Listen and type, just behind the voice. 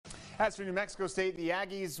As for New Mexico State, the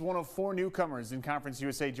Aggies, one of 4 newcomers in Conference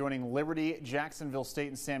USA, joining Liberty, Jacksonville State,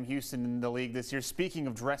 and Sam Houston in the league this year. Speaking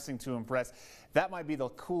of dressing to impress, that might be the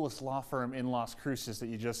coolest law firm in Las Cruces that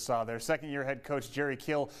you just saw there. Second-year head coach Jerry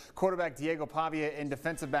Kill, quarterback Diego Pavia, and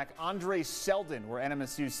defensive back Andre Selden were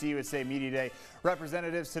NMSU CUSA Media Day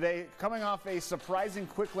representatives today. Coming off a surprising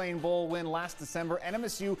Quick Lane Bowl win last December,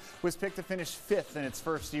 NMSU was picked to finish 5th in its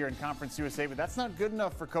first year in Conference USA, but that's not good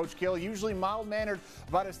enough for Coach Kill. Usually mild-mannered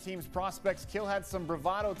about his team's prospects, Kill had some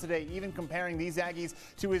bravado today, even comparing these Aggies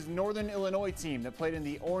to his Northern Illinois team that played in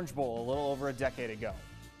the Orange Bowl a little over a decade ago.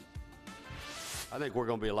 I think we're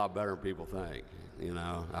going to be a lot better than people think. You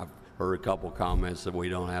know, I've heard a couple comments that we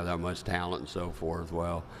don't have that much talent and so forth.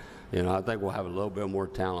 Well, you know, I think we'll have a little bit more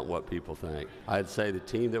talent than what people think. I'd say the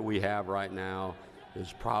team that we have right now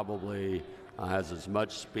is probably has as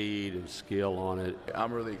much speed and skill on it.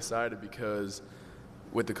 I'm really excited because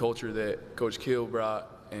with the culture that Coach Kill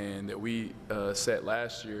brought and that we set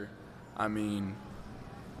last year, I mean,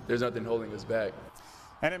 there's nothing holding us back.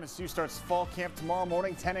 NMSU starts fall camp tomorrow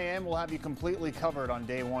morning, 10 a.m. We'll have you completely covered on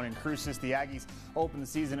day 1 in Cruces. The Aggies open the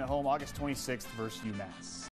season at home August 26th versus UMass.